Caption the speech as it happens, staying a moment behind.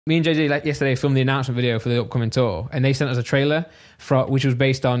Me and JJ like yesterday filmed the announcement video for the upcoming tour, and they sent us a trailer which was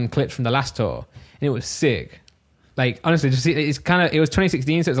based on clips from the last tour, and it was sick. Like honestly, just it was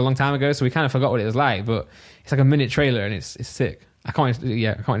 2016, so it was a long time ago, so we kind of forgot what it was like. But it's like a minute trailer, and it's sick. I can't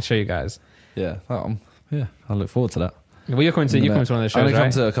wait to show you guys. Yeah, I look forward to that. Well, you're coming to one of the shows, I'm going to come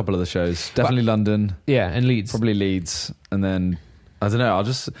right? to a couple of the shows. Definitely London. Yeah, and Leeds. Probably Leeds, and then I don't know.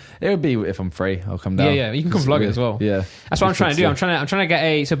 it would be if I'm free. I'll come down. Yeah. You can come vlog it as well. Yeah, that's what I'm trying to do. I'm trying to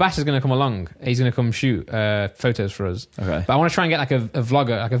get so Bash is going to come along. He's going to come shoot photos for us. Okay. But I want to try and get like a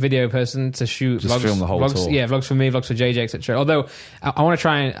vlogger, like a video person to shoot just vlogs, film the whole vlogs, tour. Yeah, vlogs for me, vlogs for JJ, etc. Although I want to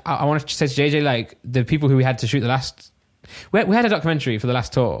try and I want to say to JJ, like the people who we had to shoot the last. We had a documentary for the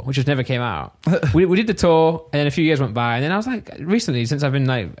last tour, which just never came out. we did the tour, and then a few years went by, and then I was like, recently, since I've been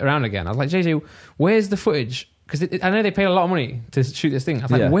like around again, I was like, JJ, where's the footage? Because I know they paid a lot of money to shoot this thing. I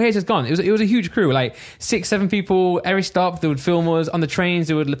was like, where's it gone? It was a huge crew, like 6-7 people. Every stop, they would film us on the trains.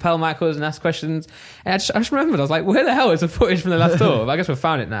 They would lapel mic us and ask questions. And I just remembered, I was like, where the hell is the footage from the last tour? But I guess we've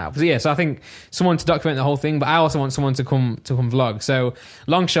found it now. But so I think someone to document the whole thing. But I also want someone to come vlog. So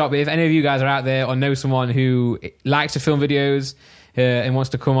long shot. But if any of you guys are out there or know someone who likes to film videos and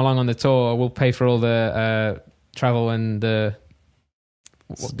wants to come along on the tour, we'll pay for all the travel and the.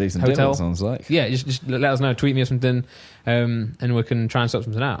 It's a decent hotel. deal, it sounds like. Yeah, just let us know, tweet me or something, and we can try and sort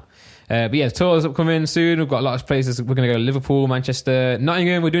something out. But yeah, the tour's upcoming soon. We've got a lot of places. We're going to go to Liverpool, Manchester,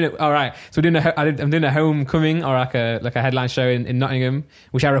 Nottingham. We're doing it. All right, so I'm doing a homecoming or like a headline show in Nottingham,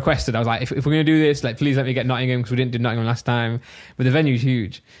 which I requested. I was like, if we're going to do this, like please let me get Nottingham because we didn't do Nottingham last time. But the venue's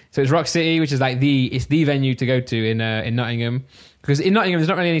huge, so it's Rock City, which is like the venue to go to in Nottingham. Because in Nottingham, there's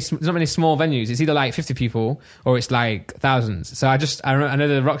not many small venues. It's either like 50 people or it's like thousands. So I know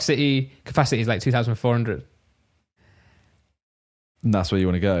the Rock City capacity is like 2,400. And that's where you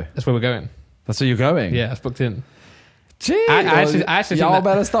want to go. That's where we're going. That's where you're going. Yeah, that's booked in. Gee, I actually y'all think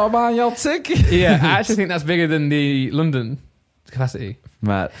better start buying your ticket. Yeah, I actually think that's bigger than the London capacity.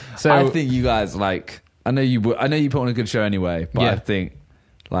 Matt, so I think you guys like. I know you put on a good show anyway, but I think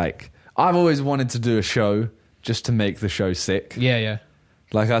like I've always wanted to do a show. Just to make the show sick. Yeah.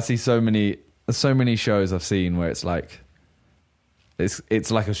 Like I see so many shows I've seen where it's like it's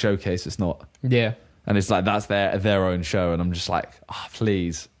like a showcase. It's not. Yeah. And it's like that's their own show, and I'm just like,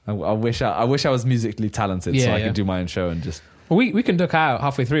 please. I wish I was musically talented so I could do my own show and just. Well, we can duck out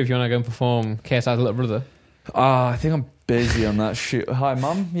halfway through if you want to go and perform KSI's Little Brother. I think I'm busy on that shoot. Hi,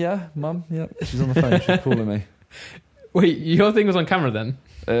 Mum. Yeah, Mum. Yeah, she's on the phone. She's calling me. Wait, your thing was on camera then?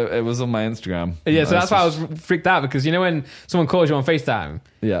 It was on my Instagram. Yeah, so that's why I was freaked out because you know when someone calls you on FaceTime,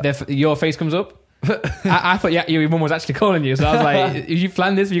 your face comes up. I thought your mum was actually calling you, so I was like, "If you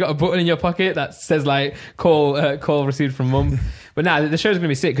planned this, have you got a button in your pocket that says like call received from mum?" But now the show's gonna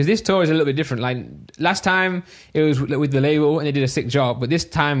be sick because this tour is a little bit different. Like last time, it was with the label and they did a sick job, but this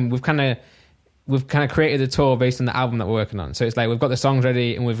time we've kind of created the tour based on the album that we're working on. So it's like we've got the songs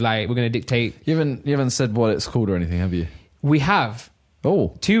ready and we're gonna dictate. You haven't said what it's called or anything, have you? We have. Oh,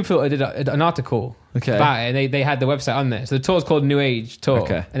 TubeFilter did an article about it, and they had the website on there. So the tour's called New Age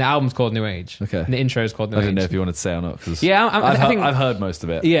Tour, and the album's called New Age, and the intro is called New Age. I don't know if you wanted to say or not. Cause I think I've heard most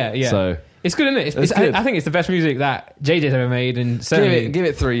of it. Yeah. So it's good, isn't it? It's good. I think it's the best music that JJ's ever made, and certainly give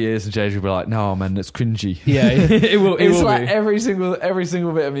it 3 years, and JJ will be like, "No, man, it's cringy." Yeah, it will. It's will like be. every single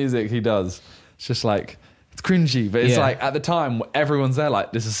bit of music he does. It's just like. It's cringy, but it's like at the time everyone's there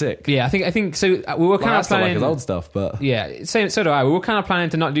like this is sick. Yeah, I think so. We were kind of planning like his old stuff, but so do I. We were kind of planning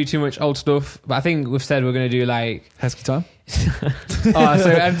to not do too much old stuff, but I think we've said we're going to do like Heskey time. So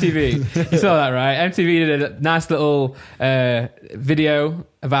MTV, you saw that, right? MTV did a nice little video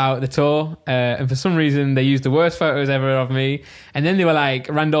about the tour, and for some reason they used the worst photos ever of me, and then they were like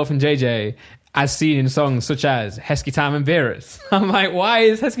Randolph and JJ. As seen in songs such as Heskey Time and Beerus. I'm like, why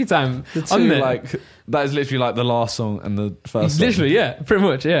is Heskey Time on there? Like, that is literally like the last song and the first song. Literally, yeah, pretty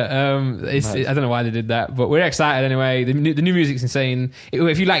much, yeah. I don't know why they did that, but we're excited anyway. The new music's insane.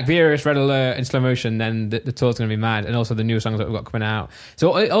 If you like Beerus, Red Alert, and Slow Motion, then the tour's going to be mad, and also the new songs that we've got coming out.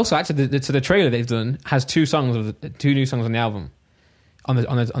 So also, actually, the trailer they've done has two new songs on the album. On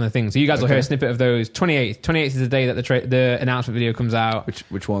the thing. So you guys will hear a snippet of those. 28th is the day that the announcement video comes out.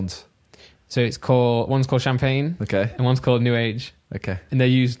 Which ones? So one's called Champagne, and one's called New Age, and they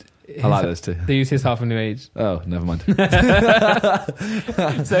used. I like those two. They used his half of New Age. Oh, never mind. So in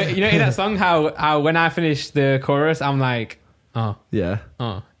that song, how when I finish the chorus, I'm like, oh yeah,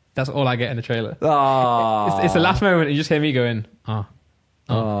 oh, that's all I get in the trailer. Oh, it's the last moment, and you just hear me going, oh,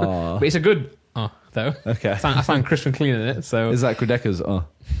 but it's a good. Oh. though. Okay. I sound crisp and clean in it. So Is that Kredeka's?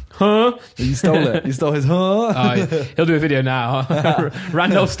 huh? You stole it. You stole his He'll do a video now.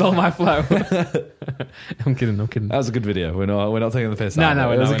 Randolph stole my flow. I'm kidding. That was a good video. We're not taking the piss.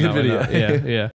 No, it was a good video. Yeah.